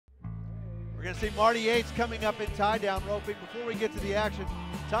We're going to see Marty Yates coming up in tie-down roping. Before we get to the action,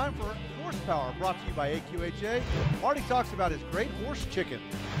 time for Horsepower, brought to you by AQHA. Marty talks about his great horse chicken.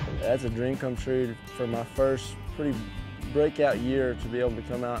 That's a dream come true for my first pretty breakout year, to be able to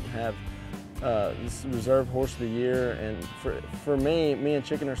come out and have this Reserve Horse of the Year. And for me and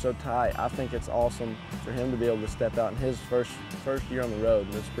Chicken are so tight, I think it's awesome for him to be able to step out in his first year on the road,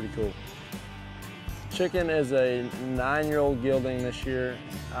 and it's pretty cool. Chicken is a 9-year-old gelding this year.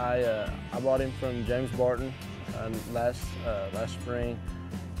 I bought him from James Barton last spring.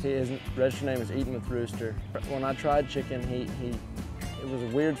 His registered name is Eatin with Rooster. When I tried Chicken, it was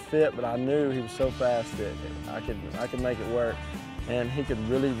a weird fit, but I knew he was so fast that I could make it work. And he could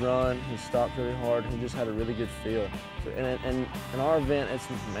really run. He stopped really hard. He just had a really good feel. And in our event, it's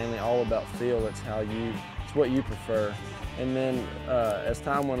mainly all about feel. It's what you prefer. And then as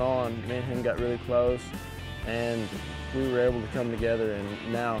time went on, me and him got really close, and we were able to come together.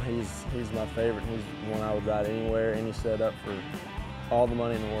 And now he's my favorite. He's the one I would ride anywhere, any setup, for all the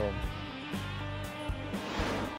money in the world.